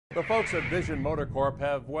The folks at Vision Motor Corp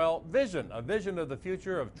have, well, a vision of the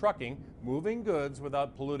future of trucking, moving goods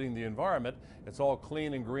without polluting the environment. It's all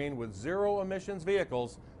clean and green with zero emissions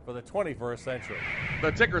vehicles for the 21st century.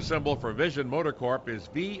 The ticker symbol for Vision Motor Corp is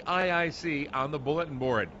VIIC on the bulletin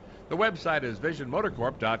board. The website is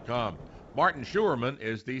visionmotorcorp.com. Martin Schuerman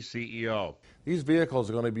is the CEO. These vehicles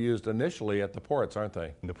are going to be used initially at the ports, aren't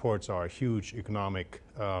they? The ports are a huge economic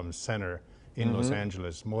center in Los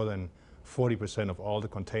Angeles. More than 40% of all the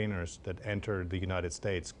containers that enter the United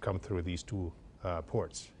States come through these two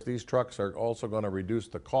ports. These trucks are also going to reduce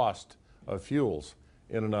the cost of fuels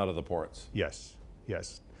in and out of the ports. Yes,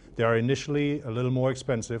 yes. They are initially a little more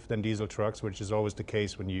expensive than diesel trucks, which is always the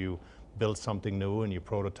case when you build something new and you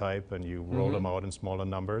prototype and you roll them out in smaller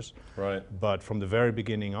numbers. Right. But from the very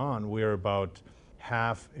beginning on, we're about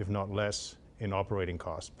half, if not less, in operating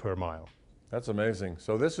costs per mile. That's amazing.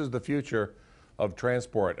 So this is the future of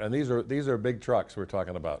transport, and these are big trucks we're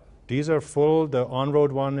talking about. These are full. The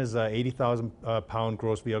on-road one is a 80,000 pound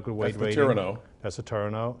gross vehicle weight rating. That's the Tyranno. That's a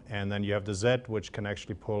Tyranno, and then you have the Z, which can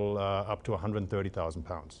actually pull up to 130,000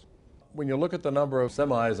 pounds. When you look at the number of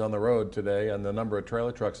semis on the road today and the number of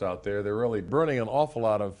trailer trucks out there, they're really burning an awful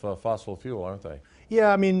lot of fossil fuel, aren't they?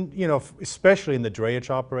 Yeah, I mean, you know, especially in the drayage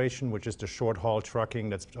operation, which is the short-haul trucking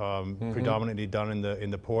that's predominantly done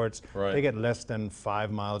in the ports, Right. They get less than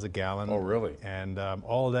 5 miles a gallon. Oh, really? And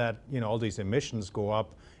all that, you know, all these emissions go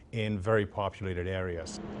up in very populated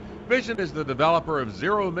areas. Vision is the developer of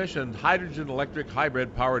zero-emission hydrogen electric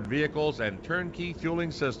hybrid powered vehicles and turnkey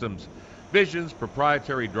fueling systems. Vision's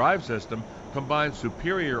proprietary drive system combines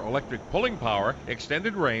superior electric pulling power,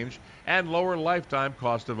 extended range, and lower lifetime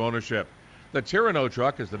cost of ownership. The Tyranno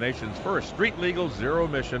truck is the nation's first street-legal,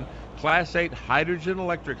 zero-emission, Class 8 hydrogen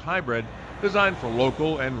electric hybrid designed for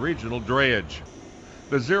local and regional drayage.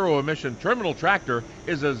 The zero-emission terminal tractor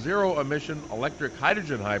is a zero-emission electric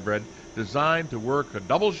hydrogen hybrid designed to work a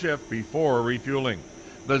double shift before refueling.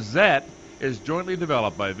 The Z is jointly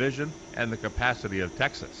developed by Vision and the Capacity of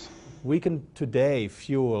Texas. We can today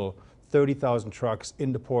fuel 30,000 trucks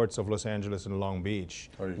in the ports of Los Angeles and Long Beach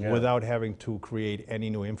without having to create any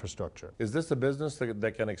new infrastructure. Is this a business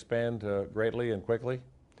that can expand greatly and quickly?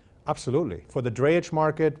 Absolutely. For the drayage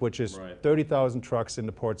market, which is 30,000 trucks in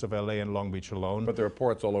the ports of LA and Long Beach alone. But there are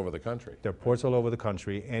ports all over the country. There are ports all over the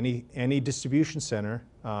country. Any distribution center,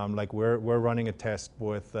 like we're running a test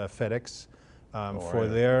with FedEx for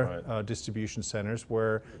their distribution centers,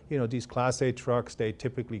 where, you know, these Class 8 trucks, they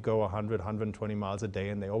typically go 100, 120 miles a day,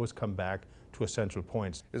 and they always come back to a central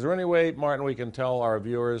point. Is there any way, Martin, we can tell our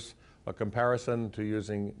viewers a comparison to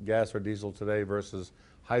using gas or diesel today versus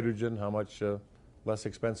hydrogen, how much less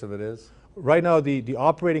expensive it is? Right now, the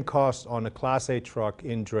operating cost on a Class 8 truck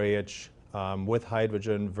in drayage with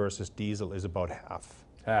hydrogen versus diesel is about half.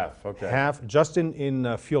 Half, okay. Half just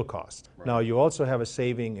in fuel cost. Right. Now, you also have a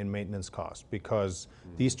saving in maintenance cost because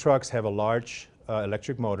these trucks have a large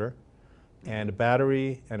electric motor and a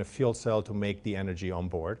battery and a fuel cell to make the energy on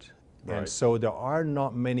board. Right. And so there are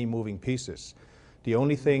not many moving pieces. The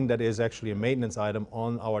only thing that is actually a maintenance item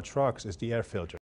on our trucks is the air filter.